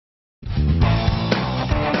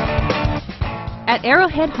At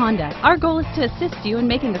Arrowhead Honda, our goal is to assist you in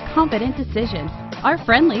making a confident decision. Our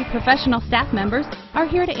friendly, professional staff members are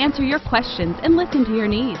here to answer your questions and listen to your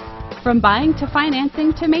needs. From buying to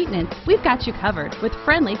financing to maintenance, we've got you covered with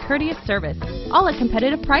friendly, courteous service, all at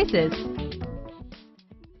competitive prices.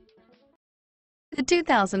 The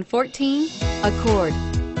 2014 Accord.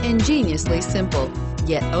 Ingeniously simple,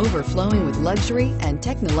 yet overflowing with luxury and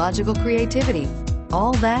technological creativity.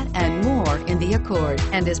 All that and more in the Accord,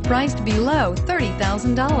 and is priced below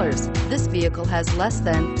 $30,000. This vehicle has less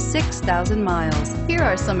than 6,000 miles. Here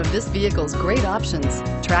are some of this vehicle's great options: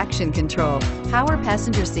 traction control, power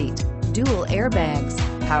passenger seat, dual airbags,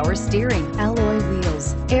 power steering, alloy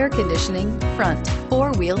wheels, air conditioning, front,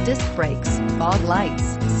 four-wheel disc brakes, fog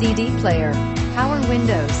lights, CD player, power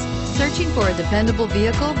windows. Searching for a dependable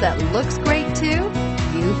vehicle that looks great too?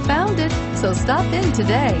 You found it, so stop in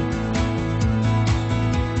today.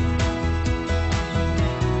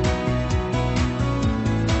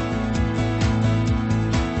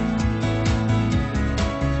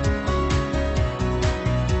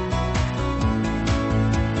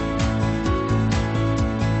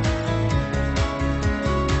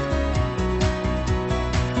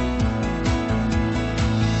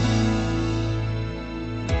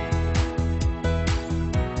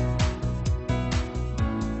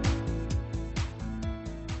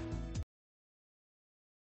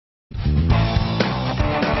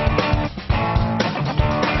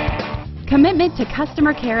 Commitment to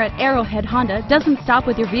customer care at Arrowhead Honda doesn't stop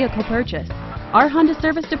with your vehicle purchase. Our Honda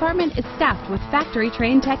service department is staffed with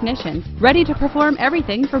factory-trained technicians, ready to perform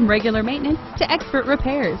everything from regular maintenance to expert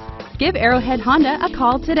repairs. Give Arrowhead Honda a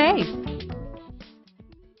call today.